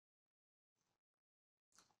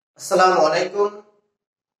আসসালামু আলাইকুম।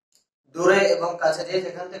 দূরে এবং কাছে যে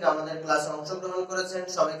যেখান থেকে আমাদের ক্লাসে অংশগ্রহণ করেছেন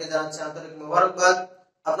সবাইকে জানাচ্ছি আন্তরিক মোবারকবাদ।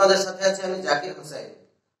 আপনাদের সাথে আছি আমি জাকির হোসেন।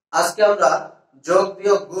 আজকে আমরা যোগ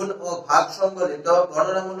বিয়োগ গুণ ও ভাগ সম্বলিত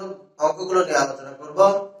গণনামূলক অঙ্কগুলো নিয়ে আলোচনা করব।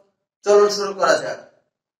 চলুন শুরু করা যাক।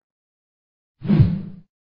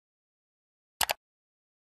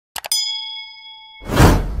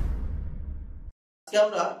 আজকে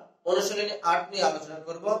আমরা অনুশীলনী 8 নিয়ে আলোচনা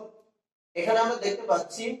করব। এখানে আমরা দেখতে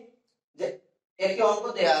পাচ্ছি যে একটি অঙ্ক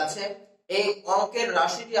দেয়া আছে। এই অঙ্কের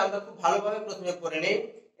রাশিটি আমরা খুব ভালোভাবে প্রথমে পড়ে নেই।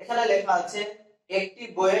 এখানে লেখা আছে একটি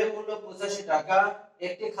বইয়ের মূল্য 85 টাকা,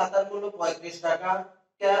 একটি খাতার মূল্য 35 টাকা,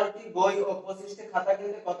 13টি বই ও 25টি খাতা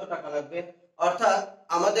কিনতে কত টাকা লাগবে। অর্থাৎ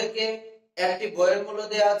আমাদেরকে একটি বইয়ের মূল্য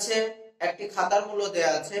দেয়া আছে, একটি খাতার মূল্য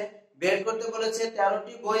দেয়া আছে, বের করতে বলেছে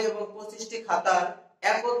 13টি বই এবং 25টি খাতার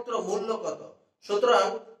একত্র মূল্য কত। সুতরাং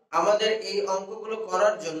আমাদের এই অঙ্কগুলো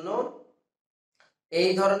করার জন্য, এই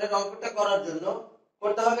ধরনের অঙ্কটা করার জন্য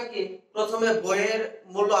করতে হবে কি, প্রথমে বইয়ের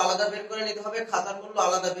মূল্য আলাদা বের করে নিতে হবে, খাতার মূল্য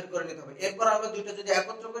আলাদা বের করে নিতে হবে। এরপর আমরা দুটো যদি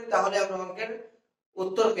একত্র করি তাহলে আমরা অঙ্কের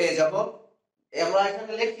উত্তর পেয়ে যাব। আমরা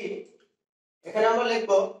এখানে লিখি, এখানে আমরা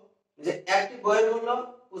লিখব যে একটি বইয়ের মূল্য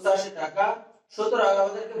 85 টাকা। সুতরাং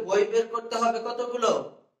আমাদেরকে বই বের করতে হবে কতগুলো,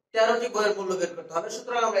 13টি বইয়ের মূল্য বের করতে হবে।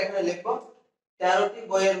 সুতরাং আমরা এখানে লিখব 13টি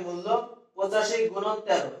বইয়ের মূল্য 85 গুণন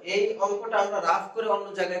 13। এই অঙ্কটা আমরা রাফ করে অন্য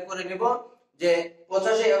জায়গায় করে নিব যে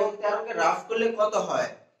 85 এবং 13 কে রাফ করলে কত হয়।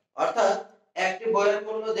 অর্থাৎ একটি বইয়ের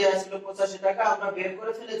মূল্য দেয়া ছিল 85 টাকা, আমরা বের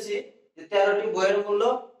করে ফেলেছি যে 13টি বইয়ের মূল্য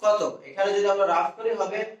কত। এখানে যদি আমরা রাফ করি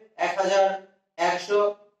হবে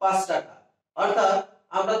 1105 টাকা। অর্থাৎ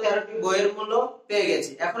আমরা 13টি বইয়ের মূল্য পেয়ে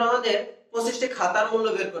গেছি। এখন আমাদের 25টি খাতার মূল্য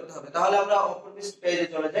বের করতে হবে। তাহলে আমরা অপর পেজে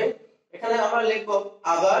চলে যাই। এখানে আমরা লিখব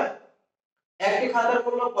আবার একটি খাতার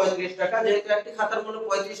মূল্য 35 টাকা। যেহেতু একটি খাতার মূল্য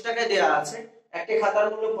 35 টাকায় দেয়া আছে, একটি খাতার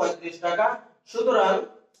মূল্য 35 টাকা, সুতরাং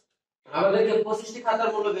আমাদেরকে 25টি খাতার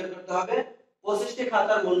মূল্য বের করতে হবে। 25টি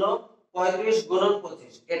খাতার মূল্য 35 গুণন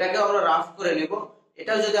 25। এটাকে আমরা রাফ করে নেব।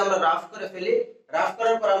 এটা যদি আমরা রাফ করে ফেলি, রাফ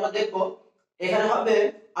করার পর আমরা দেখব এখানে হবে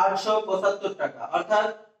 875 টাকা। অর্থাৎ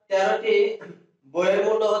 13টি বইয়ের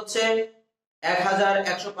মূল্য হচ্ছে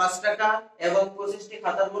 1105 টাকা এবং 25টি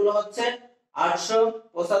খাতার মূল্য হচ্ছে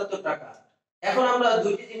 875 টাকা। এখন আমরা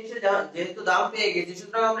দুইটি জিনিসের যেহেতু দাম পেয়ে গেছি,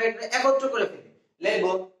 সুতরাং আমরা এটা একত্র করে ফেলি। লিখব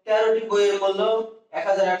 13টি বইয়ের মূল্য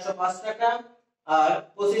 1105 টাকা আর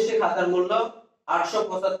 25টি খাতার মূল্য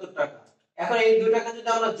 875 টাকা। এখন এই দুইটাকে যদি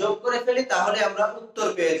আমরা যোগ করে ফেলি তাহলে আমরা উত্তর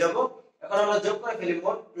পেয়ে যাব। এখন আমরা যোগ করে ফেলি,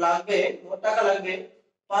 মোট টাকা লাগবে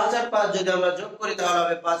 5 আর 5 যদি আমরা যোগ করি তাহলে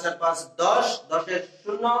হবে 5 আর 5 10, 10 এর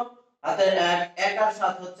 0 হাতে 1, 1 আর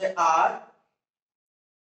 7 হচ্ছে 8,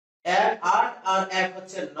 8 আর 1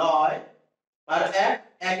 হচ্ছে 9 আর 1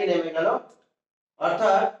 একই নেমে গেল।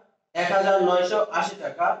 অর্থাৎ 1980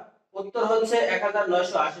 টাকা। উত্তর হচ্ছে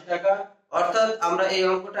 1980 টাকা। অর্থাৎ আমরা এই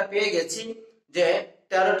অঙ্কটা পেয়ে গেছি যে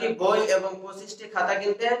 13টি বই এবং 25টি খাতা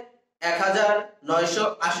কিনতে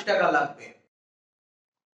 1980 টাকা লাগবে।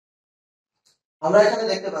 আমরা এখানে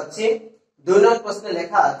দেখতে পাচ্ছি 2 নং প্রশ্নে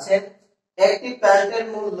লেখা আছে একটি প্যান্টের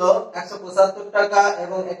মূল্য 175 টাকা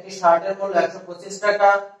এবং একটি শার্টের মূল্য 125 টাকা।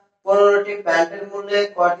 15টি প্যান্টের মূল্যে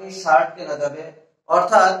কয়টি শার্ট কেনা যাবে।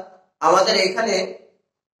 অর্থাৎ আমাদের এখানে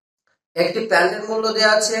একটি প্যান্টের মূল্য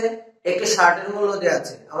দেয়া আছে, একটি শার্টের মূল্য দেয়া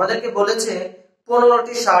আছে। আমাদেরকে বলেছে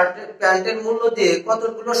 15টি প্যান্টের মূল্য দিয়ে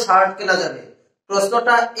কতগুলো শার্ট কেনা যাবে।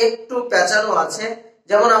 প্রশ্নটা একটু পেঁচানো আছে।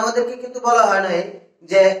 যেমন আমাদেরকে কিন্তু বলা হয় নাই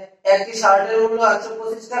যে একটি শার্টের মূল্য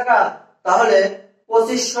 125 টাকা, তাহলে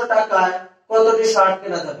 2500 টাকায় কতটি শার্ট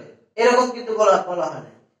কেনা যাবে, এরকম কিন্তু বলা হয়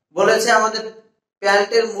নাই। বলেছে আমাদের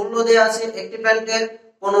প্যান্টের মূল্য দেয়া আছে, একটি প্যান্টের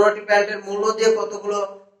 15টি প্যান্টের মূল্য দিয়ে কতগুলো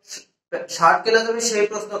শার্ট কেনা যাবে সেই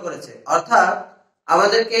প্রশ্ন করেছে। অর্থাৎ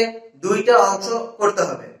আমাদেরকে দুইটা অংশ করতে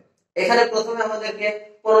হবে। এখানে প্রথমে আমাদেরকে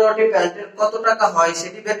 15টি প্যান্টের কত টাকা হয়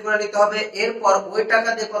সেটি বের করে নিতে হবে। এরপর ওই টাকা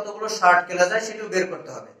দিয়ে কতগুলো শার্ট কেনা যায় সেটিও বের করতে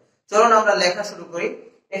হবে। চলুন আমরা লেখা শুরু করি।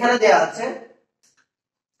 এখানে দেয়া আছে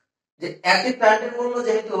যে একটি প্যান্টের মূল্য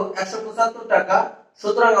যেহেতু 175 টাকা,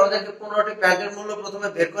 সুতরাং আমাদেরকে 15টি প্যান্টের মূল্য প্রথমে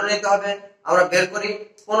বের করে নিতে হবে। আমরা বের করি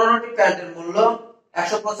 15টি প্যান্টের মূল্য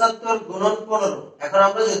 175 গুণন 15। এখন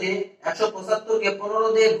আমরা যদি 175 কে 15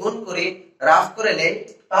 দিয়ে গুণ করি, রাফ করে নেই,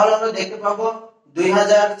 তাহলে আমরা দেখতে পাবো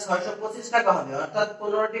 2625 টাকা হবে। অর্থাৎ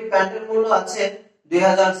 15টি প্যান্টের মূল্য আছে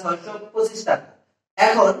 2625 টাকা।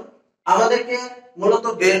 এখন আমাদেরকে মূলত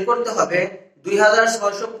বের করতে হবে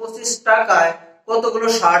 2625 টাকায় কতগুলো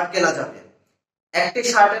শার্ট কেনা যাবে। একটি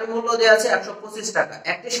শার্টের মূল্য দেয়া আছে 125 টাকা।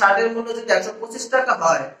 একটি শার্টের মূল্য যদি 125 টাকা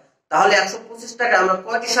হয়, তাহলে 125 টাকা আমরা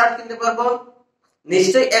কয়টি শার্ট কিনতে পারবো?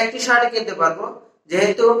 নিশ্চয়ই একটি শার্ট কিনতে পারবো।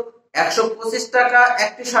 যেহেতু 125 টাকা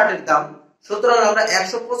একটি শার্টের দাম, সুতরাং আমরা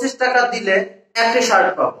 125 টাকা দিলে একটি শার্ট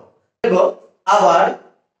পাবো। আবার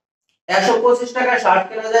 125 টাকায় শার্ট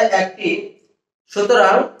কেনা যায় একটি,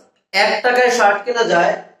 সুতরাং 1 টাকায় শার্ট কেনা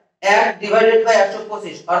যায় 1 ডিভাইডেড বাই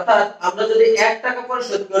 125, অর্থাৎ আমরা যদি 1 টাকা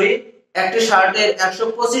পরিশোধ করি একটি শার্টের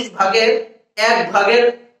 125 ভাগের 1 ভাগের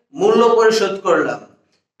মূল্য পরিশোধ করলাম।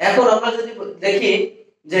 এখন আমরা যদি দেখি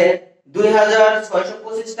যে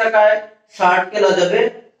 2625 টাকায় শার্ট কেনা যাবে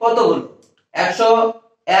কতগুলো,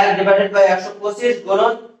 101 ডিভাইডেড বাই 125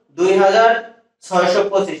 গুণন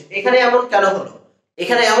 2625। এখানে এমন কেন হলো?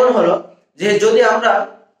 এখানে এমন হলো যে যদি আমরা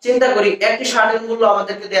চিন্তা করি একটি শার্টের মূল্য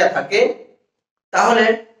আমাদেরকে দেয়া থাকে, তাহলে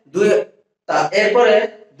এরপরে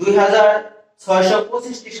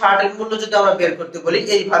 2625টি শার্টের মূল্য যদি আমরা বের করতে বলি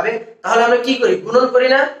এইভাবে, তাহলে আমরা কি করি? গুণন করি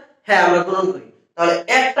না? হ্যাঁ, আমরা গুণন করি। তাহলে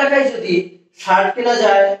 1 টাকায় যদি শার্ট কেনা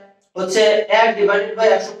যায় হচ্ছে 1 ডিভাইডেড বাই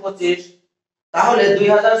 125, তাহলে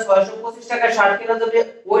 2625 টাকায় শার্ট কেনা যাবে,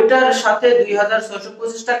 ওইটার সাথে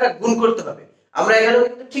 2625 টাকা গুণ করতে হবে। আমরা এখানেও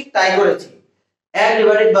কিন্তু ঠিক তাই করেছি। 1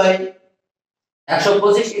 ডিভাইডেড বাই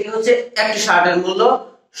 125 এটি হচ্ছে একটি শার্টের মূল্য।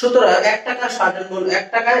 সুতরাং 1 টাকা শার্টের মূল্য, 1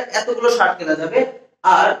 টাকায় এতগুলো শার্ট কেনা যাবে।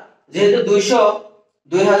 আর যেহেতু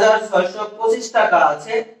 2625 টাকা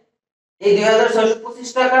আছে, এই 2625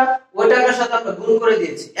 টাকা ওই টাকার সাথে আমরা গুণ করে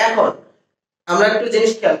দিয়েছি। এখন আমরা একটু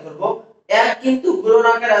জিনিস খেয়াল করব, 1 কিন্তু গুণন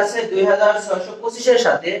আকারে আছে 2625 এর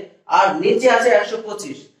সাথে, আর নিচে আছে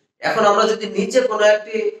 125। এখন আমরা যদি নিচে কোনো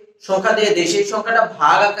একটি সংখ্যা দিয়ে দেই, সেই সংখ্যাটা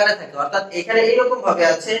ভাগ আকারে থাকে, অর্থাৎ এখানে এরকম ভাবে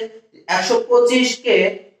আছে 125 কে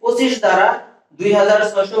 25 দ্বারা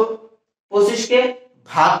 2625 কে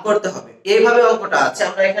ভাগ করতে হবে, এইভাবে অঙ্কটা আছে।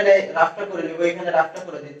 আমরা এখানে রাফটা করে নেব, এখানে রাফটা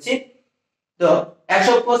করে দিচ্ছি। তো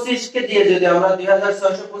 125 কে দিয়ে যদি আমরা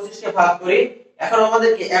 2625 কে ভাগ করি, এখন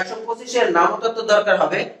আমাদেরকে 125 এর নামতা তো দরকার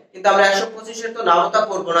হবে, কিন্তু আমরা 125 এর তো নামতা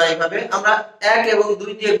করব না। এইভাবে আমরা 1 এবং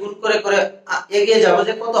 2 দিয়ে গুণ করে করে এগিয়ে যাব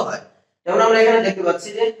যে কত হয়। যেমন আমরা এখানে দেখতে পাচ্ছি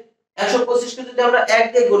যে 125 কে যদি আমরা 1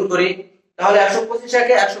 দিয়ে গুণ করি, তাহলে 125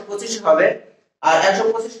 একে 125 হবে। আর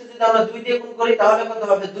 125 কে যদি আমরা 2 দিয়ে গুণ করি, তাহলে কত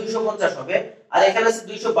হবে? 250 হবে। আর এখানে আছে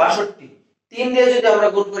 262। 3 দিয়ে যদি আমরা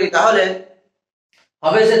গুণ করি, তাহলে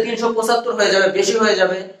হবে যে 375 হয়ে যাবে, বেশি হয়ে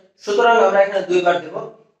যাবে। সুতরাং আমরা এখানে 2 বার দেব।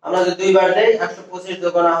 আমরা যদি 2 বার দেই, 125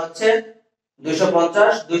 দুগুণা হচ্ছে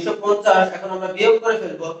 250, 250। এখন আমরা বিয়োগ করে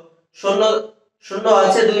ফেলবো। শূন্য শূন্য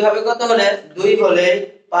আছে 2 হবে কত হলে? 2 হলে,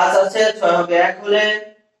 5 আছে 6 হবে 1 হলে,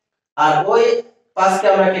 আর ওই 5 কে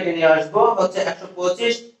আমরা কেটে নিয়ে আসব হচ্ছে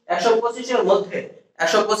 125। 125 এর মধ্যে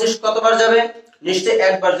 125 কতবার যাবে? নিশ্চয়ই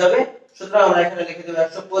একবার যাবে। সুতরাং আমরা এখানে লিখে দেব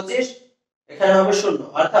 125, এখানে হবে 0,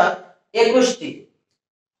 অর্থাৎ 21টি।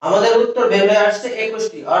 আমাদের উত্তর বের হয়ে আসছে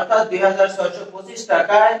 21টি, অর্থাৎ 2625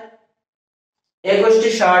 টাকায় 21টি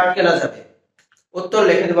শার্ট কেনা যাবে। উত্তর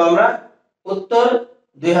লিখে দেব আমরা। উত্তর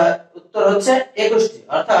হচ্ছে 21টি,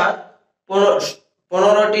 অর্থাৎ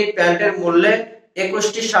 15টি প্যান্টের মূল্যে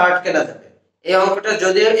 21টি শার্ট কেনা যাবে। এই অঙ্কটা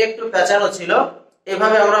যদিও একটু পেঁচানো ছিল,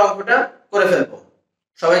 এভাবে আমরা অঙ্কটা করে ফেলবো।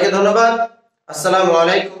 সবাইকে ধন্যবাদ। আসসালামু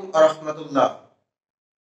আলাইকুম ওয়া রাহমাতুল্লাহ।